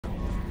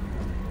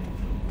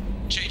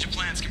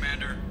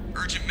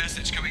Urgent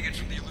message coming in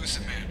from the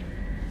Illusive Man.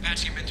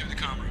 Patching him in through the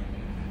comm room.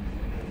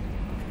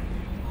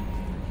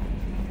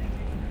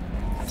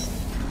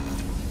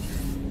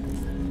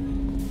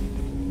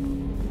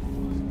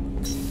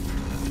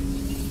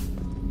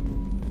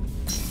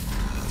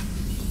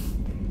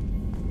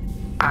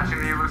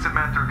 Patching the Illusive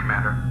Man through,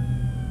 Commander.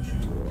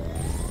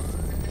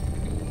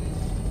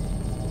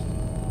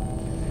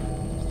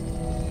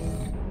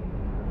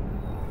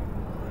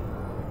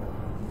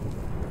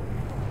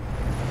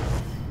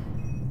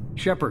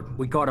 Shepard,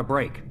 we caught a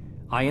break.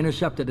 I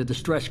intercepted a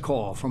distress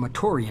call from a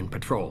Turian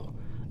patrol.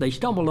 They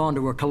stumbled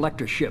onto a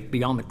collector ship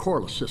beyond the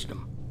Corliss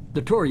system.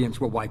 The Turians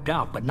were wiped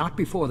out, but not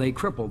before they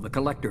crippled the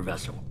collector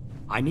vessel.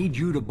 I need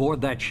you to board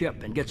that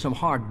ship and get some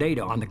hard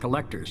data on the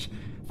collectors.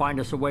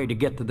 Find us a way to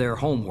get to their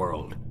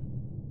homeworld.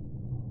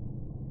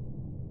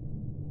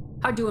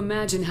 Hard to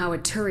imagine how a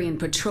Turian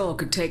patrol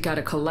could take out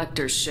a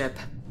collector's ship.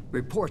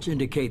 Reports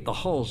indicate the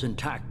hull's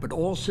intact, but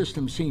all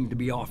systems seem to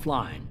be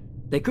offline.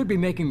 They could be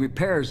making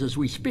repairs as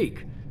we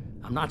speak.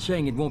 I'm not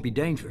saying it won't be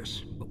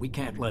dangerous, but we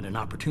can't let an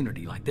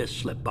opportunity like this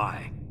slip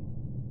by.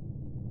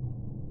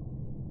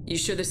 You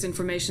sure this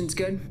information's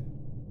good?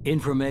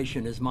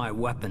 Information is my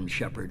weapon,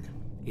 Shepard.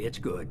 It's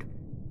good.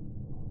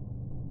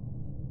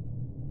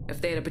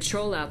 If they had a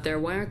patrol out there,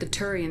 why aren't the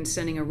Turians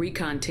sending a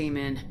recon team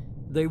in?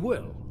 They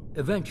will,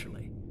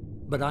 eventually.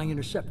 But I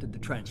intercepted the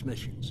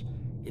transmissions.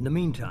 In the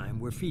meantime,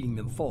 we're feeding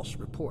them false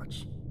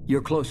reports.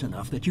 You're close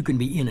enough that you can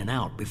be in and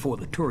out before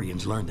the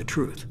Turians learn the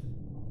truth.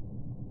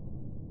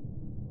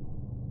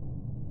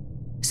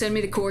 Send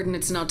me the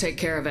coordinates and I'll take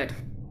care of it.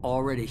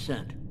 Already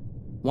sent.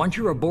 Once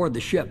you're aboard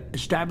the ship,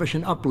 establish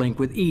an uplink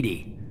with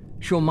EDI.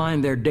 She'll mine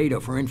their data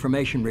for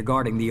information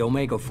regarding the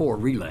Omega-4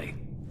 relay.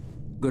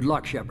 Good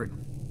luck, Shepard.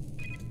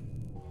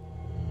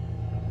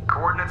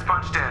 Coordinates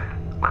punched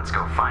in. Let's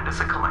go find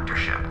us a collector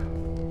ship.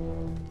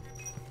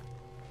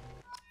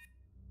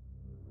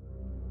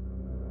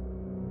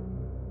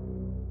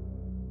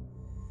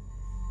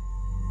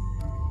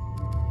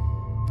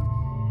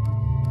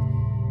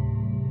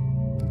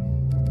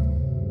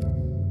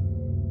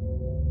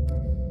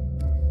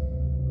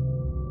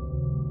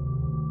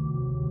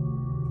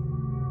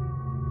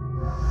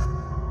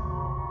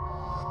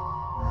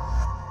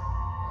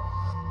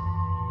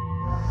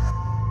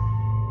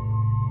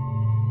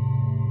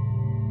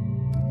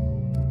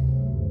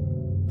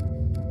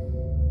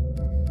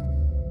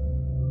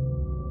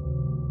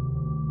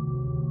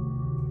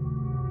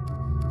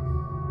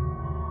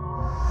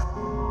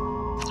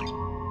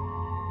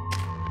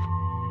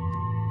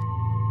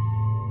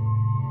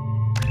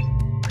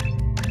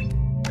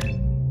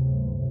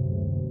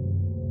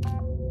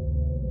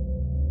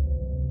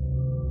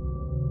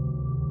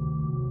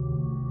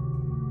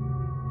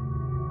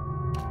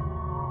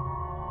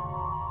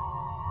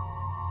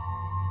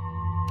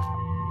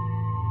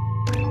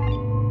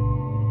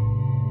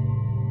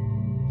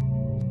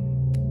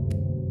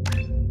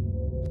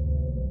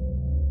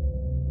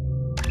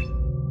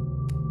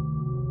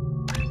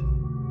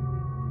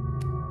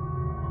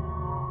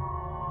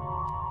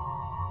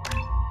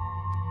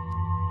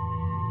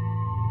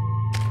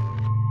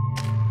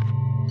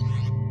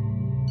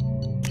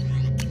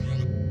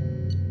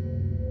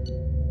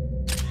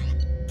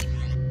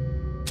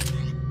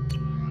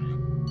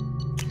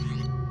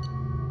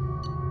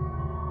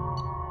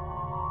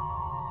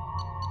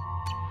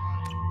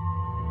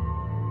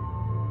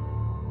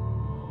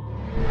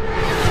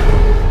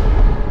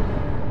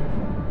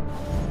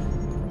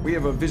 We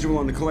have a visual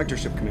on the collector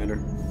ship, Commander.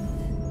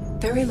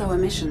 Very low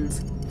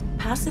emissions.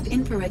 Passive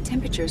infrared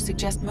temperatures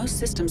suggest most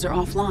systems are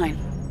offline.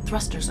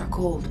 Thrusters are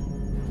cold.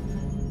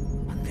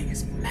 That thing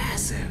is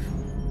massive.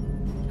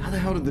 How the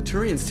hell did the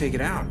Turians take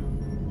it out?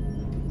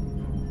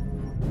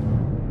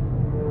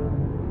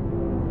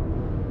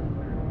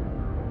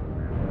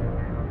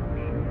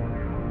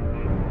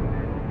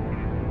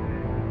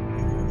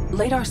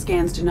 LADAR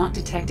scans do not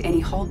detect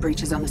any hull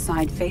breaches on the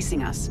side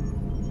facing us.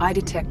 I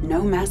detect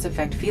no Mass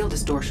Effect field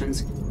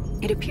distortions.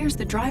 It appears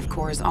the drive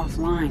core is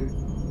offline.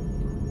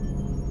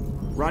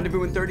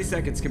 Rendezvous in 30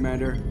 seconds,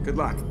 Commander. Good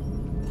luck.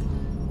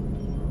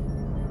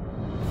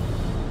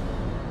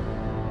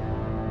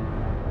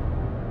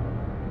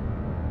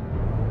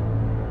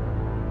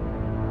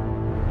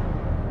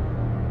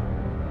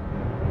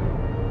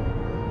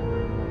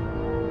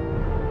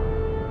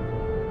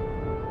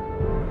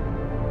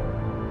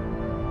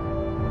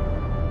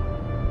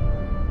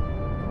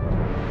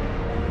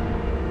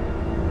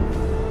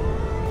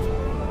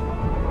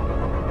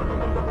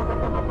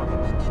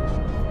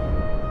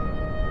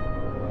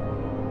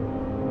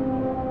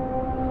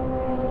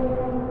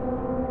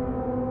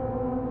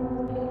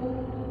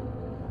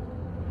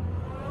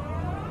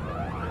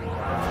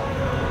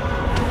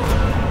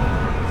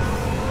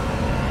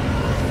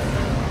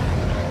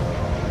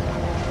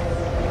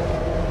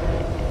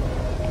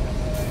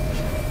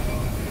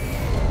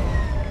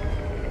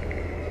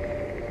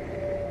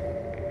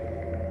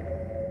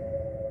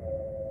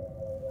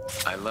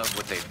 I love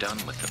what they've done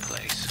with the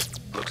place.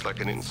 Looks like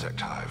an insect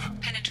hive.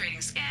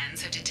 Penetrating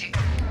scans have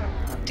detected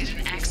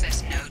an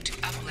access node to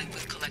uplink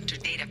with collector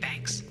data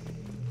banks.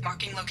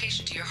 Marking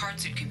location to your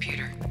hardsuit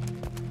computer.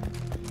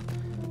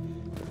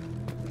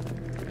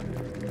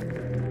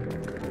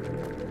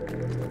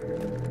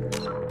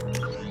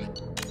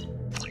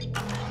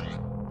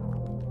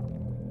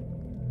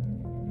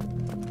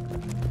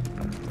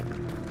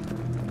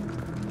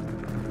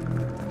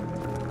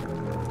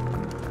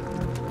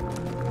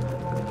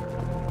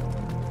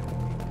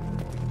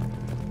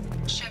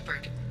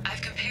 Shepard,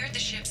 I've compared the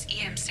ship's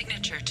EM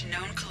signature to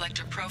known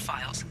collector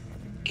profiles.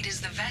 It is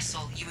the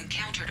vessel you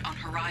encountered on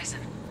Horizon.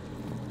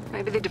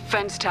 Maybe the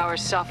defense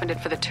towers softened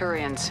it for the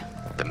Turians.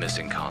 The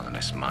missing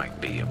colonists might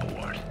be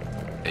aboard,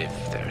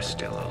 if they're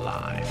still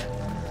alive.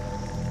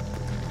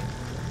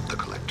 The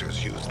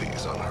collectors use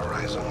these on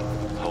Horizon.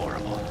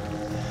 Horrible.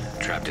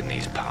 Trapped in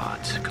these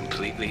pods,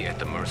 completely at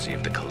the mercy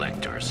of the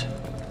collectors.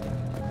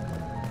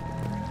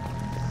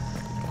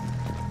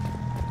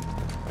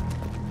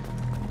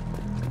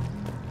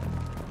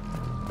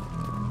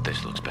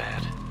 This looks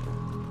bad.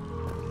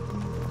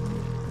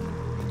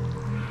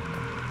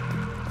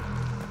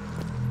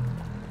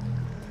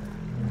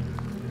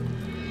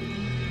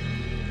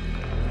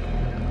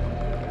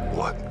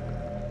 What?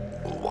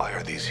 Why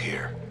are these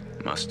here?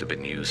 Must have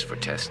been used for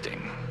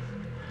testing.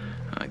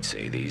 I'd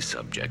say these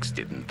subjects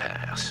didn't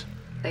pass.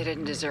 They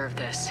didn't deserve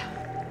this.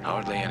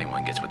 Hardly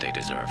anyone gets what they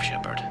deserve,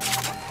 Shepard.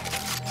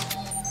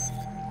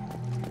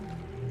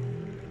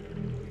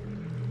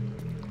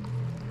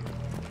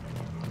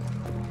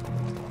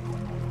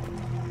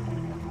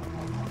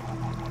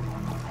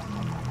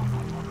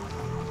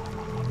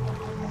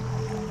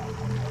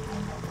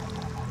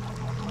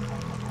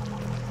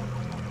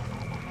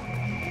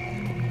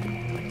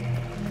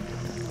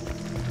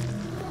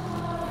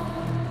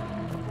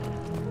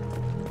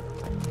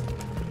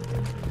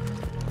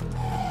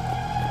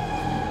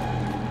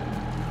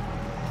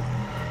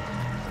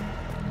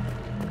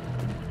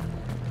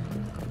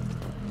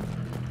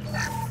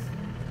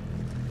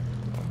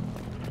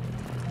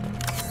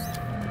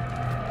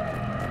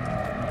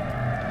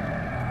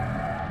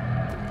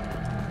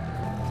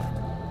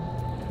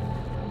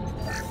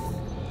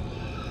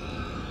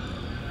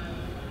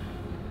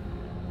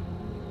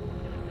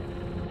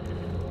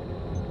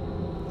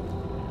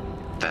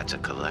 That's a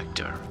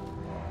collector.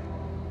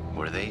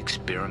 Were they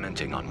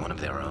experimenting on one of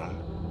their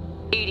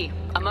own? EDI,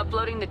 I'm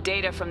uploading the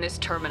data from this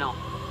terminal.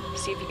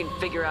 See if you can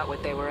figure out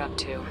what they were up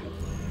to.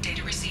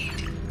 Data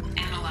received.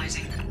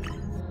 Analyzing.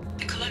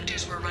 The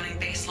collectors were running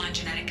baseline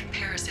genetic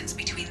comparisons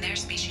between their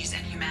species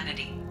and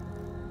humanity.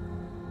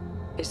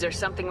 Is there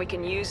something we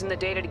can use in the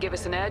data to give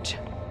us an edge?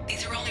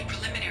 These are only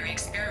preliminary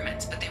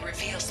experiments, but they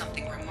reveal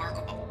something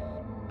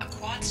remarkable. A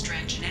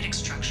quad-strand genetic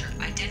structure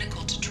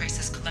identical to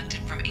traces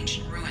collected from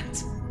ancient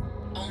ruins.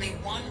 Only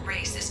one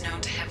race is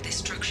known to have this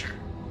structure,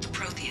 the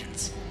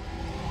Protheans.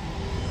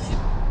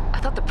 I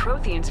thought the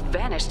Protheans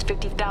vanished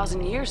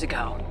 50,000 years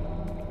ago.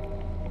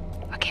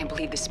 I can't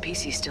believe the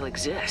species still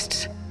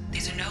exists.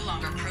 These are no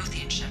longer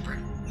Prothean,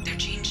 Shepard. Their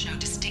genes show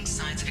distinct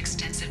signs of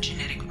extensive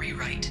genetic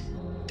rewrite.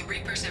 The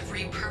Reapers have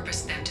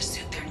repurposed them to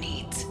suit their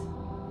needs.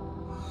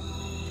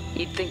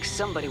 You'd think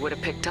somebody would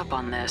have picked up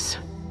on this.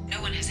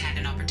 No one has had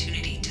an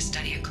opportunity to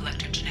study a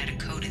collector genetic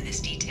code in this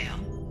detail.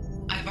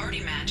 I've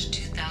already matched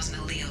 2,000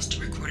 alleles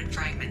to recorded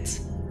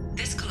fragments.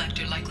 This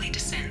collector likely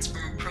descends from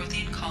a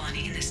Prothean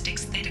colony in the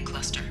Styx Theta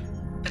cluster.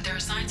 But there are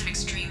signs of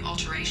extreme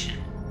alteration.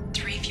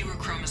 3 fewer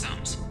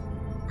chromosomes,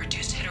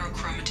 reduced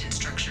heterochromatin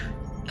structure,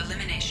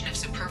 elimination of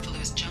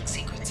superfluous junk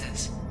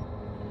sequences.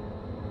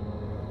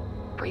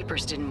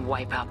 Reapers didn't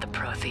wipe out the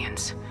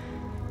Protheans.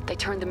 They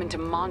turned them into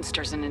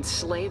monsters and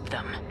enslaved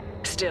them.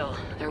 Still,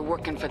 they're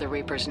working for the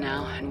Reapers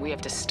now, and we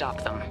have to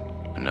stop them.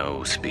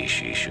 No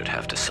species should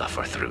have to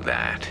suffer through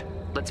that.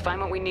 Let's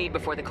find what we need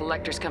before the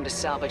collectors come to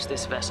salvage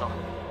this vessel.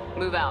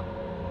 Move out.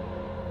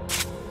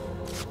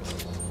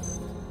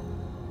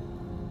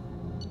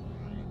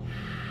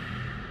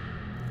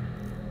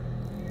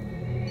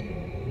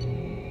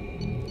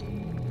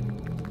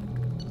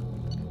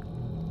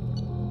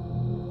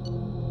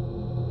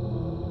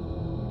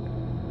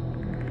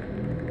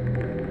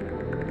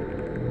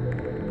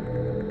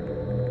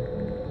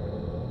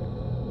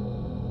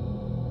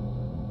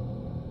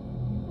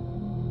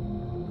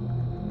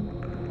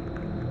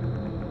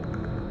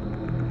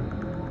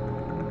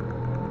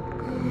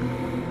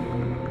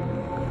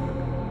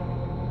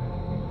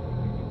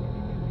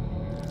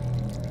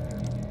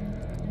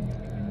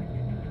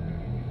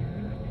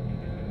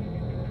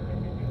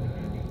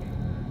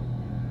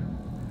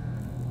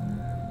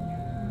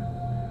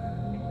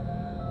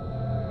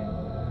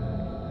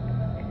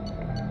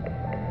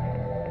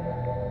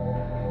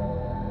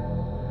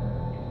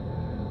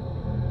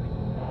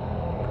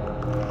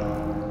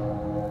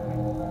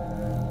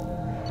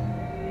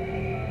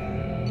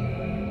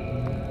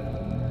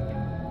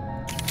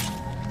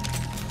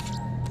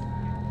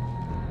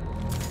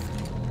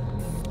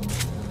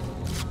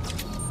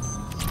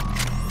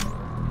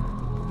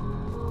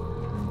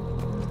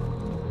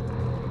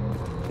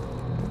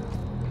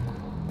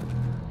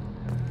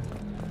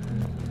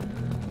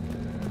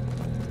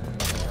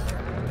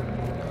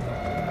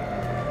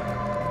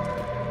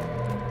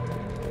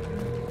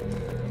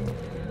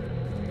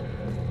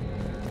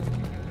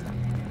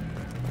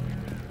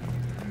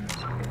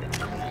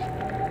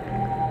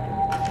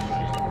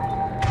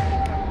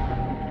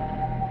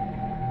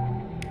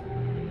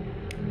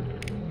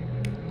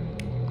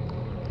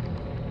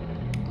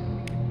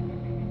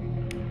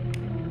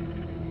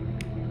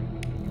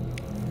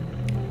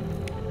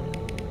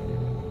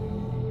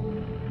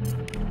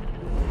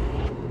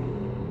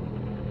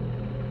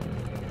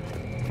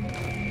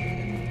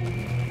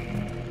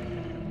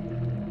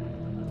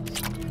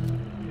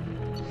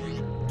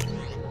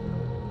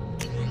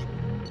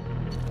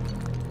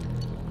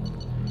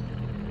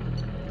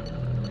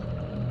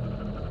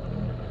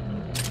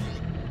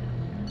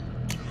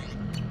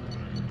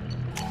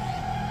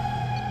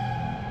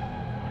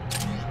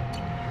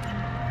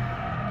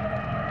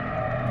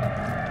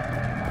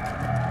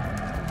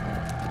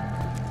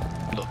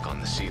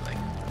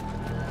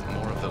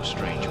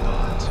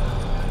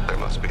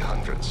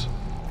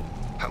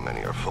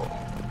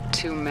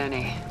 too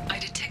many. I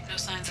detect no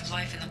signs of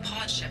life in the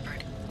pod,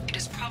 Shepard. It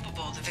is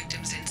probable the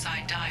victims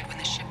inside died when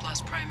the ship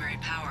lost primary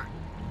power.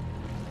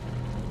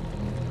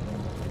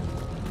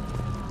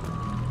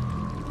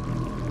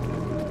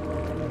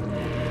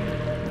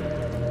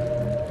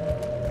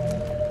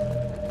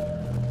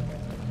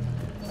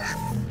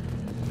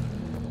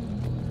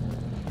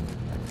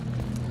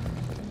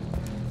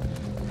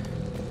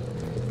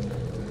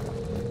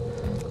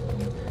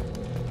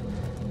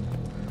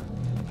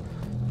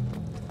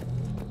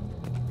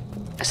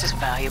 This is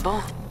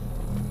valuable.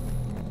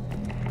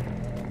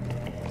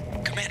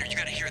 Commander, you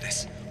gotta hear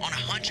this. On a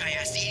hunch, I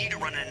asked EDI to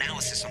run an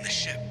analysis on this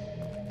ship.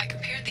 I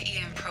compared the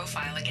EM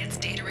profile against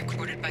data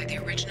recorded by the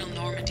original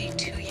Normandy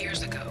 2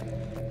 years ago.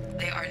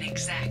 They are an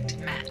exact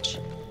match.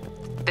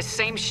 The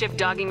same ship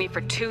dogging me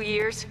for 2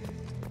 years?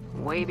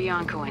 Way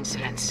beyond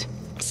coincidence.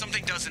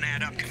 Something doesn't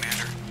add up,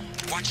 Commander.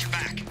 Watch your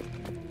back.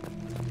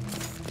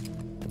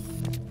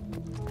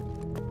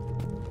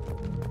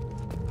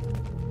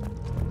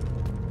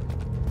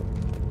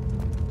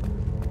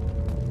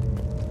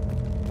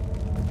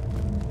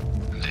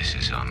 This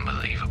is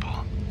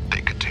unbelievable.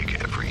 They could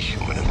take every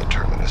human in the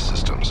Terminus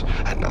systems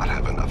and not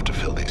have enough to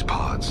fill these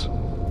pods.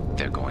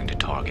 They're going to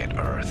target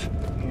Earth.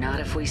 Not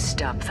if we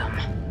stop them.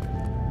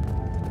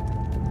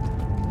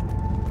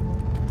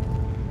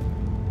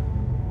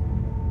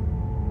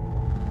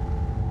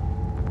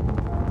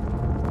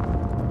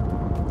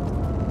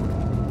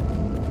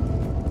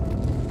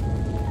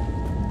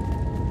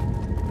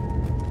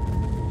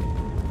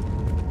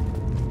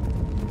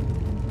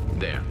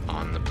 There,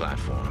 on the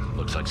platform.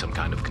 Looks like some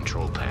kind of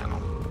control panel.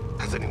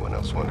 Has anyone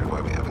else wondered why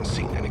we haven't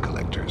seen any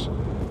collectors?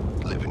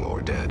 Living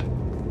or dead?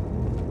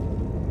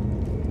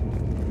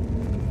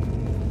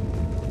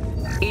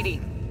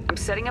 EDI, I'm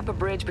setting up a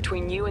bridge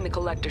between you and the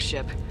collector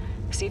ship.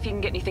 See if you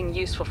can get anything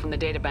useful from the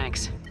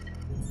databanks.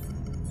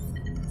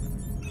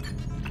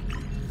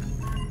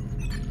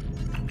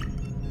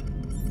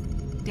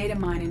 Data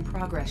mine in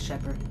progress,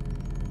 Shepard.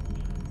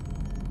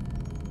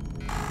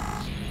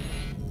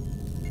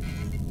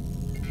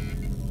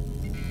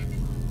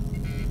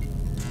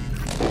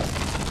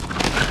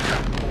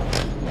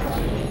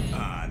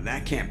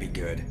 That can't be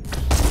good.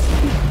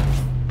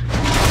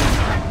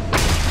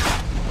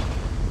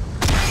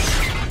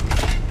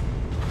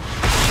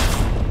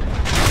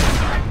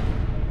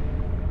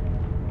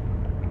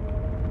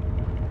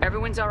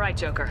 Everyone's all right,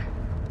 Joker.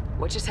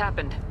 What just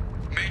happened?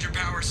 Major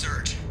power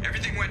surge.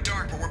 Everything went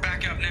dark, but we're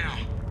back up now.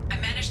 I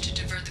managed to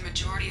divert the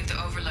majority of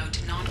the overload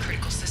to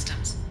non-critical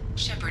systems.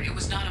 Shepard, it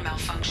was not a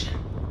malfunction.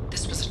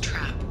 This was a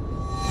trap.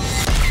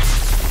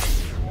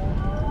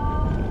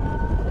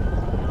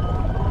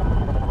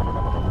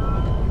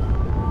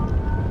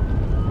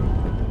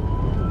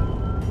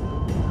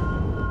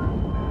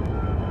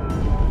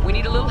 We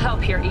need a little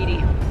help here, EDI.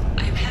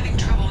 I am having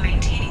trouble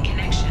maintaining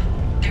connection.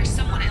 There's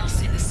someone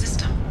else in the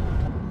system.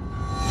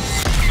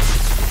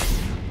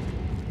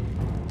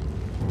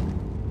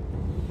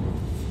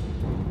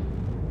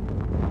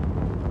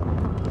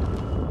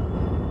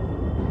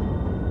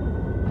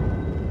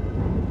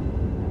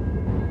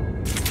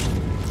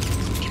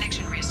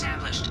 Connection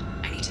reestablished.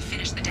 I need to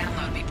finish the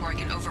download before I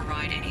can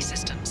override any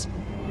systems.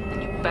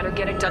 Then you better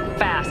get it done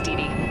fast,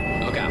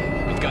 EDI. Look out.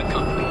 We've got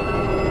company.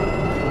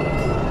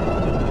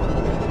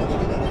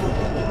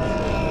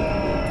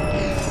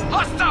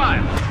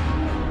 Hostile!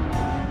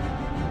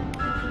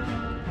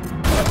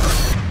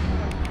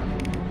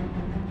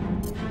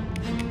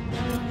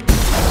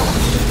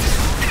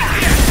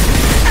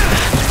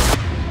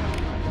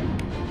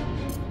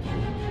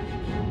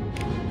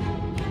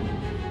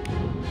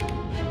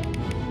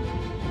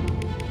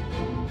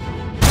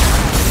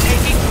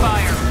 Taking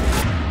fire.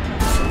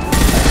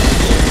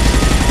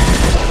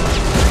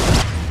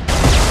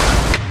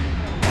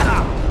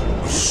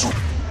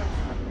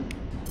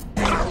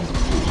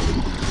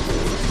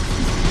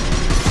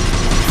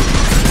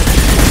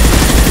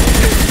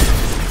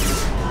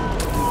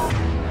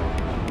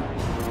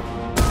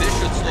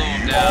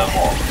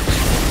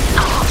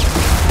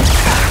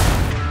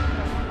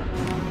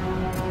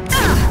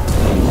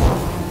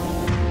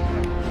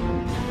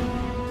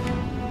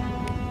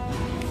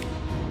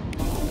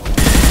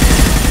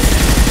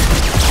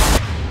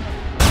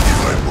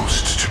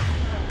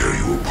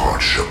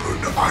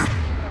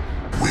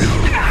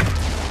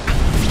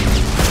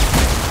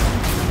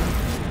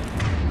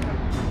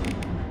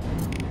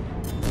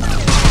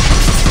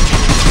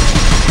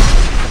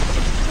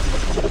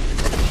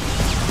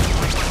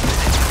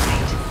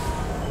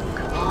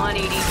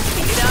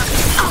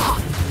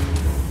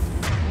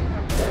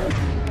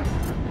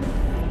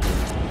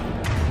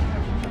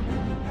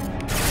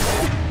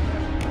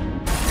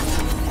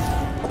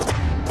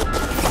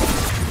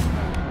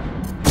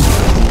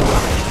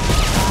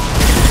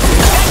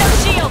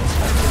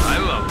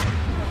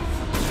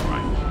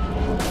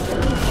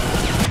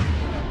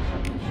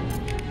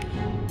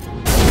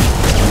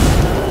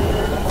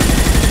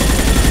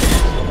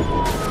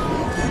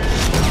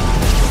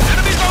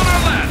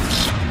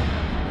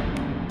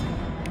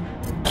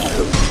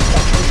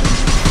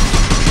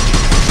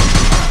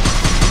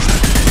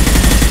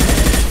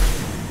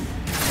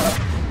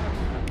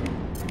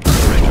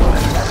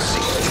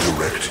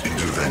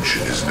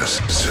 intervention is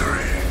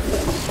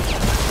necessary.